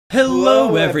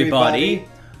Hello everybody!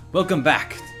 Welcome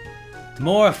back to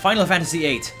more Final Fantasy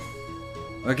VIII.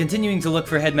 We're continuing to look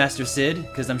for Headmaster Cid,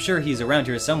 because I'm sure he's around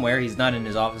here somewhere. He's not in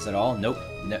his office at all. Nope,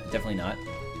 no, definitely not.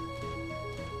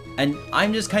 And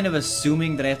I'm just kind of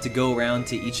assuming that I have to go around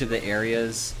to each of the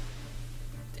areas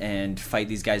and fight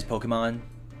these guys' Pokemon,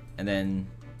 and then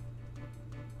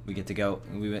we get to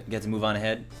move on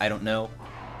ahead. I don't know.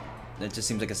 That just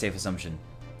seems like a safe assumption.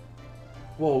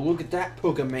 Whoa, look at that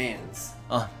Pokemans.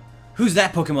 Who's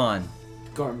that Pokemon?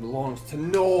 The garden belongs to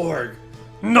Norg.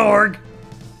 Norg!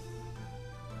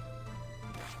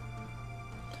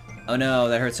 Oh no,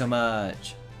 that hurt so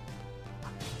much.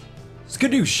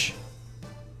 Skadoosh!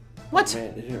 What? Oh,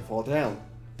 man, it didn't fall down.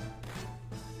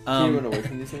 Can you run away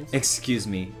from these things? Excuse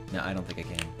me. No, I don't think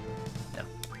I can. No.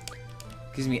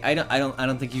 Excuse me. I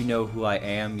don't think you know who I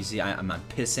am. You see, I'm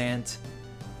Pissant.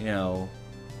 You know,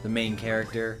 the main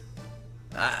character.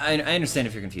 I understand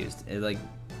if you're confused. Like,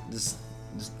 just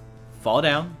fall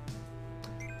down,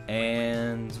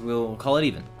 and we'll call it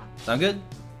even. Sound good?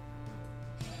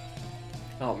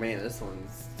 Oh man, this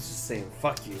one's just saying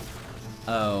fuck you.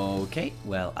 Okay,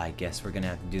 well, I guess we're gonna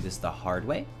have to do this the hard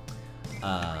way.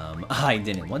 I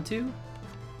didn't want to,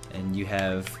 and you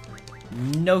have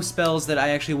no spells that I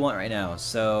actually want right now,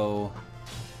 so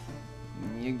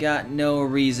you got no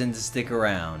reason to stick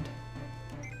around.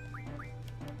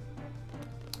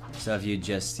 So if you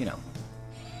just, you know,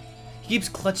 he keeps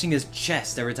clutching his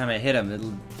chest every time I hit him.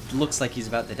 It looks like he's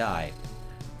about to die.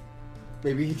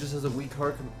 Maybe he just has a weak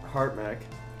heart, Mac.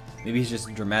 Maybe he's just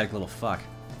a dramatic little fuck.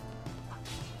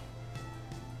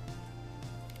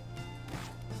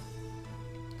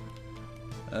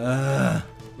 Oh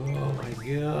my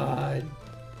god.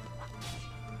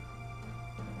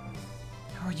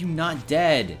 How are you not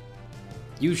dead?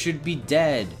 You should be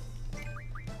dead.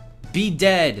 Be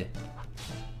dead.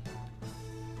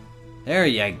 There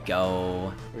you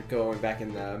go. We're going back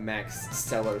in the Max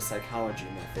Stellar psychology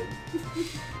method.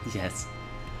 Yes.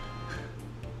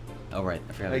 Oh right,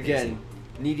 I forgot. Again,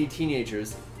 needy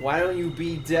teenagers, why don't you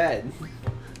be dead?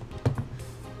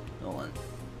 Hold on.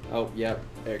 Oh, yep,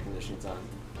 air conditioning's on.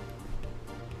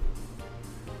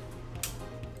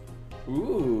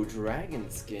 Ooh, dragon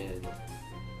skin.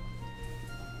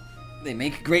 They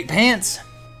make great pants.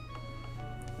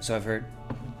 So I've heard.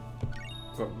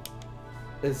 From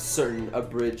a certain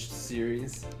abridged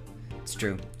series. It's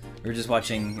true. We were just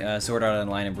watching Sword Art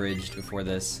Online Abridged before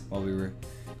this, while we were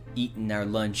eating our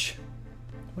lunch.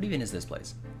 What even is this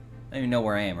place? I don't even know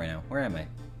where I am right now. Where am I?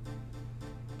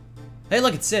 Hey,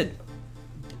 look, it's Cid.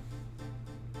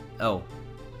 Oh.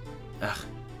 Ugh.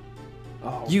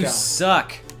 Oh, You God.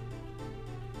 suck.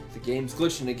 The game's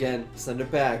glitching again. Send it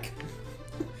back.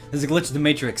 There's a glitch in the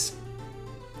Matrix.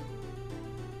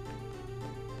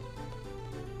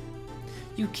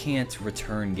 You can't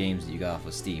return games that you got off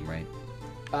of Steam, right?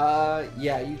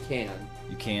 Yeah, you can.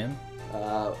 You can?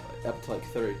 Up to like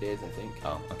 30 days, I think.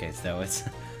 Oh, okay, so it's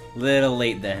a little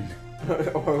late then.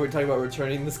 Or are we talking about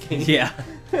returning this game? Yeah.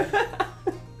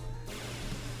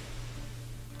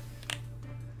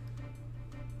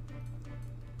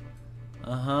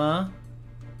 Uh-huh.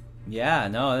 Yeah,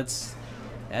 no, that's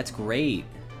great.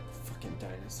 Fucking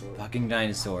dinosaur. Fucking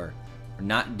dinosaur. We're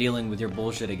not dealing with your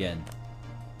bullshit again.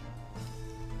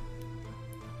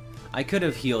 I could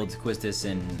have healed Quistis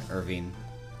and Irvine,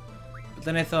 but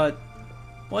then I thought,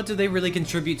 what do they really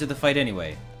contribute to the fight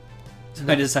anyway? So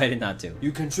I decided not to.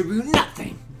 You contribute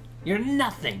nothing. You're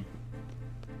nothing.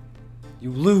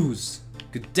 You lose.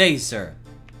 Good day, sir.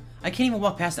 I can't even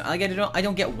walk past him. Like, I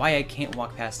don't get why I can't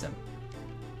walk past him.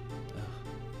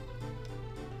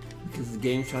 Because the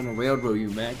game's trying to railroad you,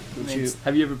 Mac.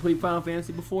 Have you ever played Final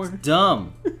Fantasy before?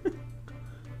 Dumb.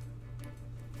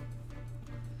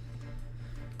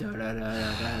 Is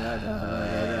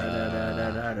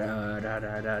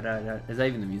that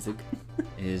even the music?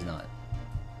 It is not.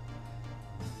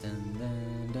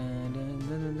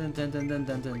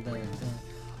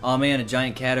 Oh man, a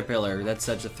giant caterpillar. That's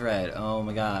such a threat. Oh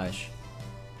my gosh.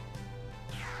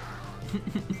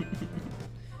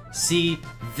 See,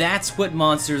 that's what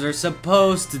monsters are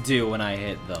supposed to do when I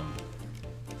hit them.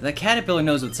 That caterpillar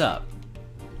knows what's up.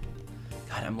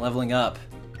 God, I'm leveling up.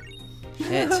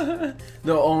 Shit.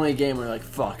 The only game where you're like,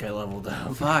 fuck, I leveled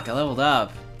up. Fuck, I leveled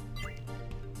up.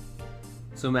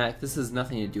 So Mac, this has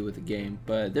nothing to do with the game,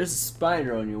 but there's a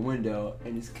spider on your window,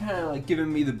 and he's kind of like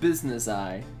giving me the business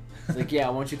eye. It's like, yeah,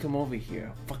 why don't you come over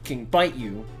here? I'll fucking bite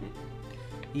you.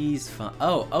 He's fun.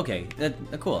 Oh, okay.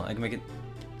 Cool. I can make it.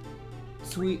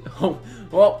 Sweet. Oh,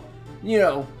 well, you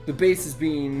know, the base is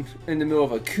being in the middle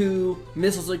of a coup.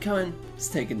 Missiles are coming. Let's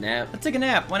take a nap. Let's take a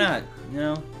nap. Why not? You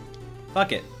know,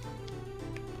 fuck it.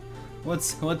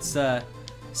 What's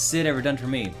Sid ever done for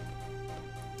me?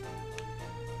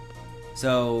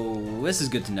 So this is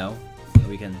good to know.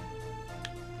 We can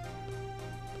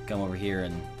come over here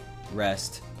and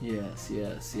rest. Yes,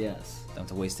 yes, yes. Don't have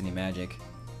to waste any magic.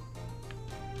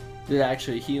 Did it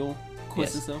actually heal?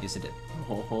 Yes, yes it did.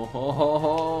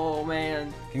 Oh,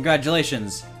 man.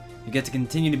 Congratulations! You get to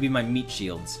continue to be my meat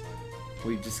shields.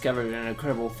 We've discovered an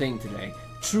incredible thing today.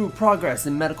 True progress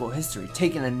in medical history.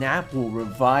 Taking a nap will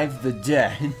revive the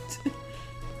dead.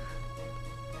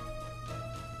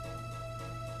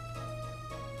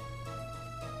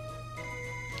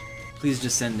 Please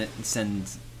just send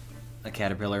a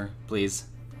caterpillar, please.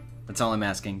 That's all I'm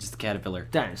asking, just a caterpillar.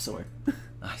 Dinosaur.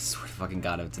 I swear to fucking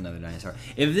god, if it's another dinosaur.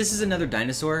 If this is another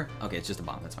dinosaur, okay, it's just a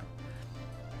bomb, that's fine.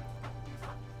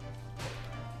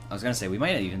 I was gonna say, we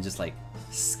might even just, like,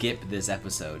 skip this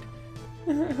episode.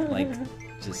 Like,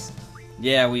 just...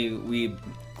 Yeah, we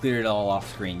cleared it all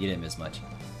off screen, you didn't miss much.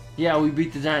 Yeah, we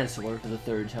beat the dinosaur for the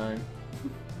 3rd time.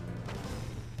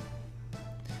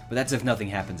 But that's if nothing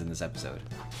happens in this episode.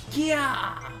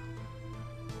 Yeah!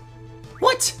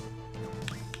 What?!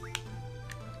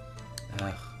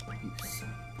 Ugh. You son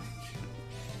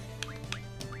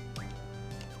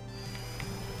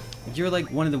of You're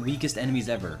like one of the weakest enemies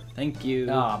ever. Thank you.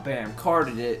 Ah, bam.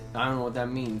 Carded it. I don't know what that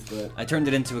means, but... I turned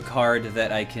it into a card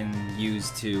that I can use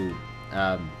to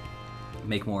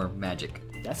make more magic.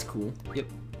 That's cool. Yep.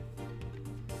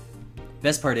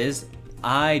 Best part is,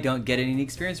 I don't get any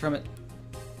experience from it.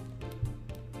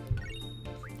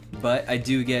 But I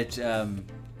do get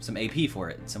some AP for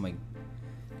it. Some like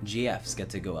GFs get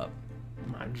to go up.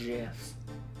 My GFs.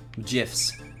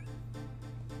 GIFs.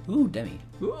 Ooh, Demi.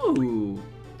 Ooh.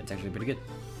 That's actually pretty good.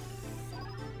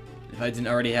 If I didn't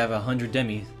already have 100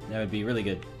 Demi, that would be really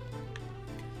good. Do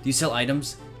you sell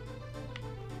items?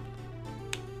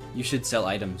 You should sell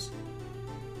items.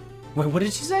 Wait, what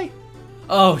did she say?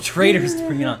 Oh, traders to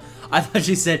bring it on. I thought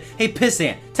she said, hey,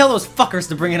 Pissant, tell those fuckers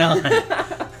to bring it on.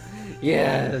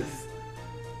 Yes.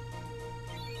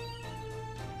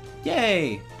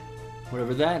 Yay.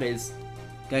 Whatever that is.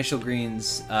 Geishel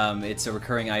Greens, it's a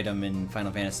recurring item in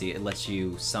Final Fantasy. It lets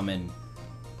you summon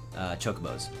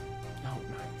chocobos Oh,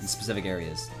 in nice. specific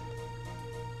areas.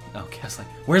 Okay, I was like,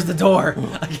 where's the door?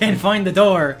 I can't find the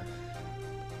door.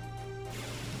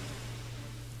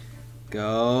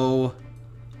 Go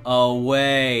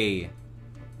away.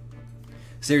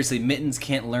 Seriously, Mittens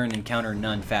can't learn Encounter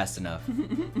None fast enough.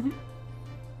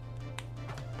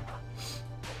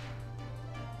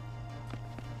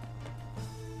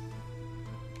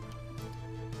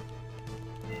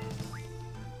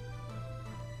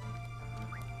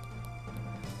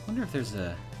 I wonder if there's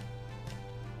a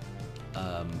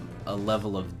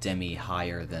level of Demi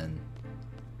higher than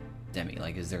Demi.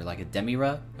 Like, is there like a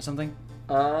Demira or something?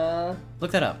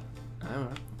 Look that up. I don't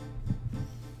know.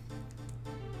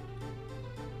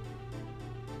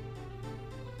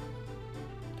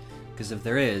 Because if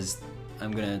there is,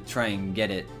 I'm gonna try and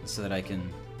get it so that I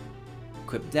can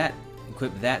equip that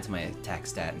to my attack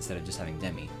stat instead of just having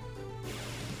Demi.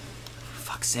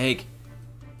 For fuck's sake!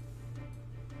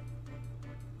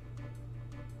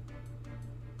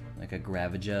 Like a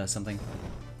Gravija or something?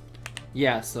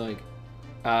 Yeah, so like,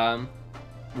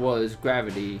 was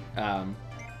gravity,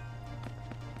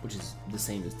 which is the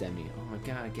same as Demi. Oh my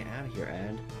god, get out of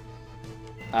here,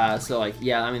 Ad. So like,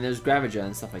 yeah, I mean, there's Gravija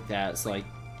and stuff like that. So like,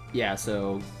 yeah,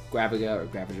 so Graviga or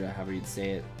Gravija, however you'd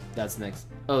say it. That's next.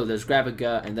 Oh, there's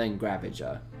Graviga and then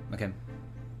Gravija. Okay.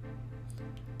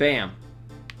 Bam.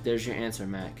 There's your answer,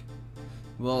 Mac.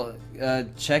 Well,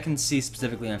 check and see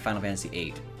specifically on Final Fantasy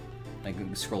VIII. Like,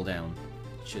 scroll down,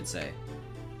 it should say.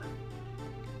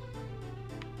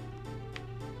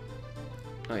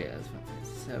 Oh yeah, that's Final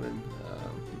Fantasy 7.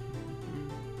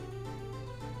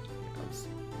 That was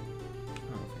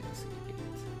Final Fantasy 8.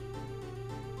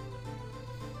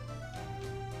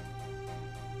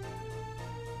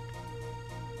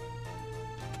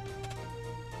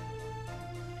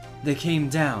 They came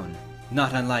down,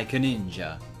 not unlike a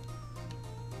ninja.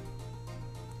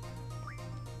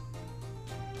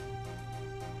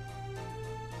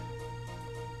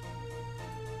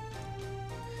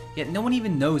 Yet no one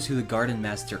even knows who the Garden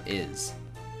Master is.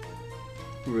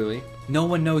 Really? No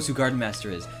one knows who Garden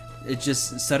Master is. It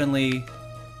just suddenly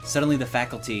the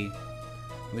faculty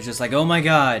was just like, oh my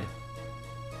god,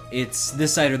 it's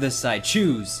this side or this side,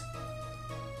 choose.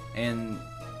 And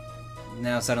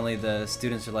now suddenly the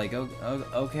students are like, oh,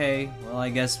 okay, well I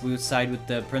guess we would side with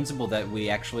the principal that we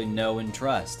actually know and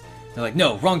trust. They're like,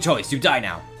 no, wrong choice, you die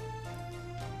now.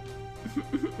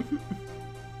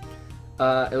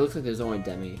 It looks like there's only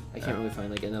Demi. I can't really find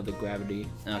like another gravity.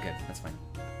 Okay, that's fine.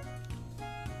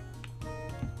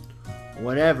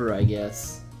 whatever, I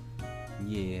guess.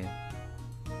 Yeah.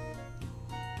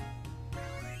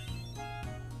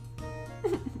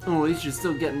 Well, at least you're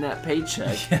still getting that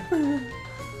paycheck.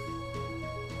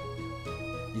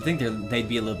 You think they'd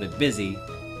be a little bit busy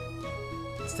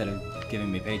instead of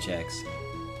giving me paychecks.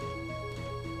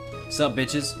 What's up,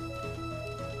 bitches?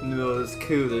 No, it's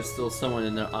cool. There's still someone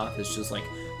in their office just like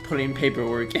putting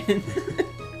paperwork in.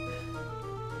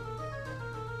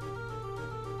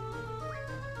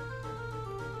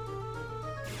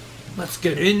 Let's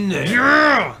get in there.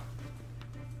 Yeah!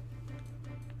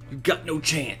 You got no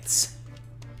chance.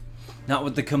 Not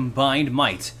with the combined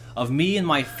might of me and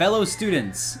my fellow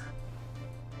students.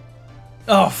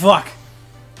 Oh, fuck!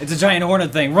 It's a giant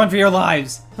hornet thing. Run for your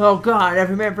lives! Oh god,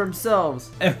 every man for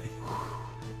themselves.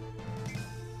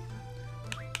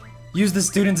 Use the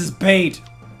students as bait.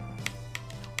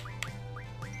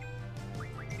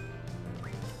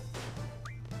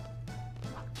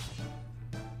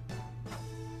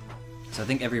 So I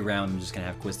think every round I'm just gonna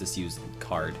have Quistis use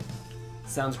card.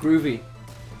 Sounds groovy.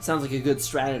 Sounds like a good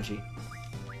strategy.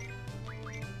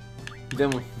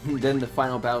 Then the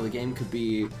final battle of the game could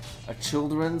be a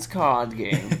children's card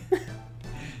game.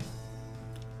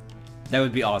 That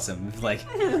would be awesome. If, like,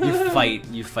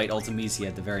 you fight Ultimisia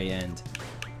at the very end,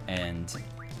 and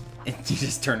you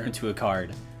just turn her into a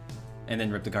card, and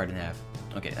then rip the card in half.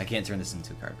 Okay, I can't turn this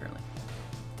into a card apparently.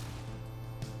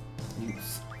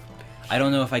 I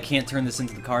don't know if I can't turn this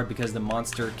into the card because the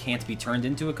monster can't be turned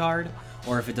into a card,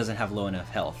 or if it doesn't have low enough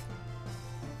health.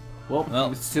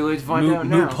 Well, it's too late to find out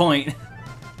now. Moot point.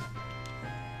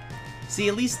 See,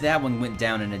 at least that one went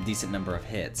down in a decent number of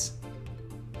hits.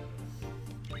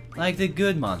 Like the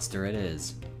good monster it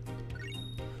is.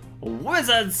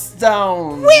 Wizard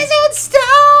Stone! Wizard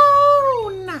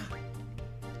Stone!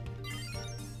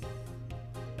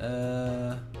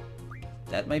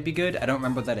 That might be good. I don't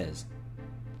remember what that is.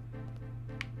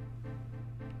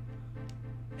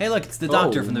 Hey look, it's the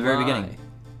doctor from the very beginning.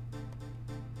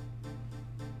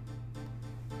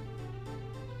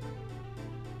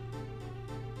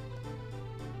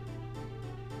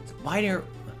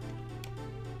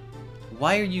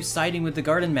 Why are you siding with the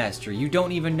Garden Master? You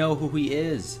don't even know who he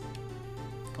is.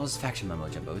 All this faction memo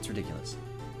jumbo, it's ridiculous.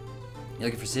 You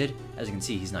looking for Sid? As you can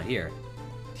see, he's not here.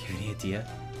 Do you have any idea?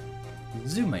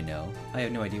 Zoom I know. I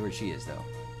have no idea where she is though.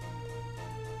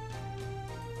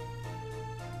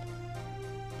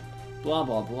 Blah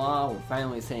blah blah, we're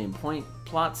finally saying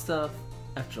plot stuff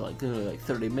after like literally like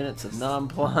 30 minutes of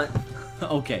non-plot.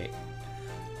 Okay.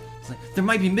 It's like, there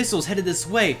might be missiles headed this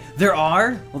way. There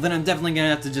are? Well then I'm definitely gonna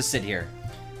have to just sit here.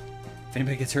 If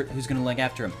anybody gets hurt, who's gonna look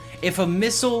after him? If a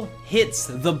missile hits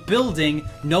the building,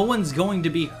 no one's going to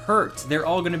be hurt. They're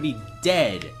all gonna be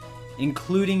dead.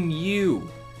 Including you.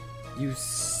 You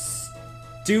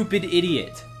stupid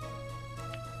idiot.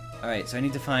 Alright, so I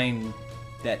need to find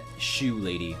that shoe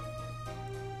lady.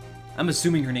 I'm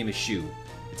assuming her name is Shu.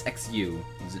 It's X-U.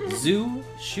 Is it Zoo?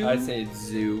 Shu? I'd say it's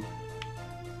Zoo.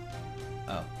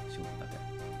 Oh, Shu. Okay.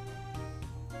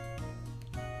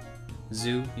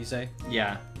 Zoo, you say?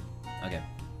 Yeah. Okay.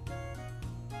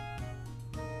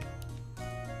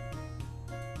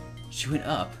 She went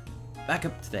up? Back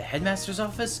up to the headmaster's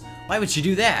office? Why would she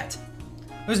do that?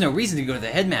 There's no reason to go to the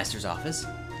headmaster's office.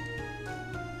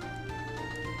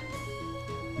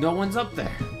 No one's up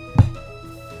there.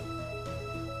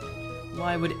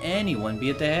 Why would anyone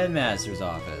be at the headmaster's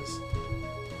office?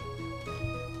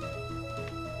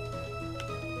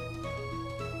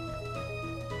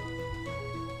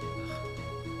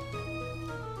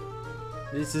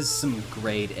 This is some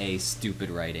grade A stupid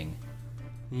writing.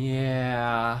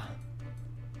 Yeah.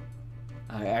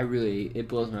 I really, it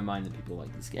blows my mind that people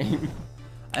like this game.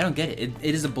 I don't get it.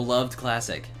 It is a beloved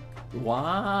classic.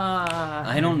 Why?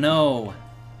 I don't know.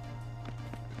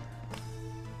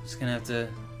 Just gonna have to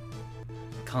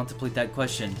contemplate that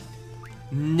question.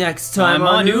 Next time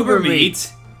on Uber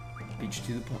Meat. Beat you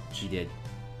to the punch. She did.